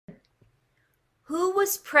Who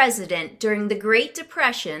was president during the Great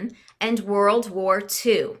Depression and World War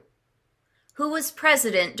II? Who was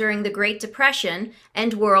president during the Great Depression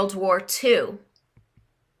and World War II?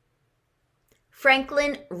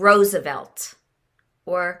 Franklin Roosevelt,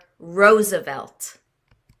 or Roosevelt.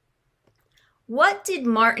 What did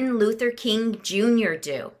Martin Luther King Jr.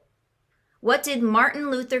 do? What did Martin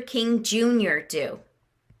Luther King Jr. do?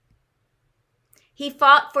 He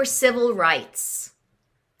fought for civil rights.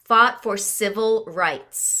 Fought for civil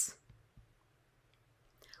rights.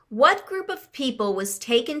 What group of people was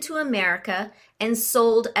taken to America and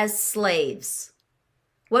sold as slaves?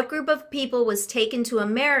 What group of people was taken to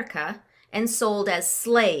America and sold as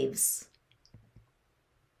slaves?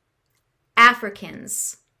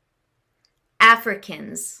 Africans.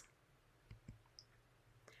 Africans.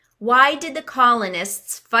 Why did the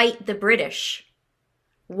colonists fight the British?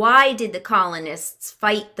 Why did the colonists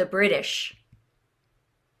fight the British?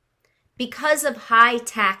 Because of high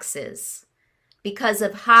taxes. Because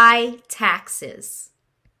of high taxes.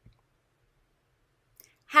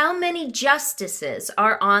 How many justices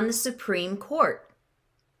are on the Supreme Court?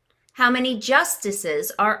 How many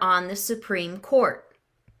justices are on the Supreme Court?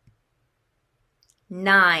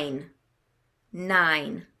 9.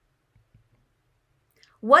 9.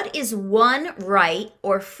 What is one right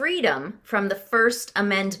or freedom from the First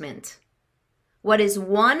Amendment? What is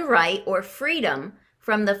one right or freedom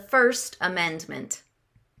from the First Amendment?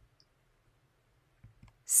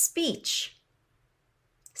 Speech.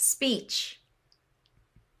 Speech.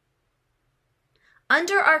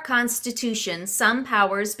 Under our Constitution, some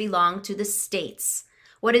powers belong to the states.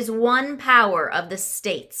 What is one power of the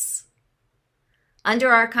states?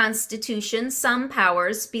 Under our Constitution, some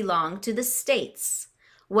powers belong to the states.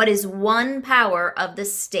 What is one power of the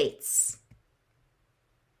states?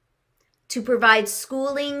 To provide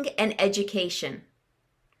schooling and education.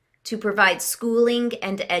 To provide schooling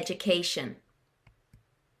and education.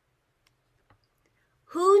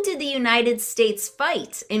 Who did the United States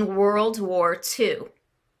fight in World War II?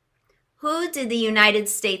 Who did the United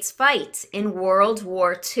States fight in World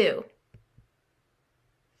War II?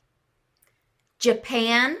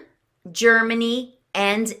 Japan, Germany,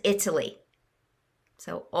 and Italy.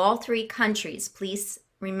 So all three countries, please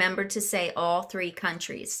remember to say all three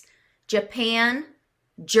countries. Japan,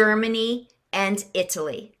 Germany, and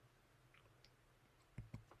Italy.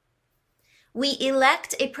 We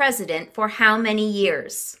elect a president for how many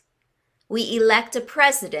years? We elect a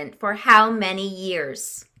president for how many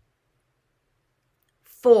years?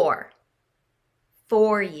 4.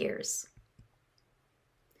 4 years.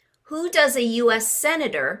 Who does a U.S.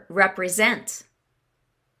 Senator represent?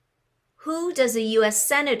 Who does a U.S.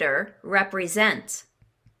 Senator represent?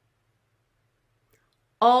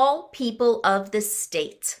 All people of the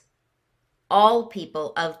state. All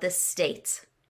people of the state.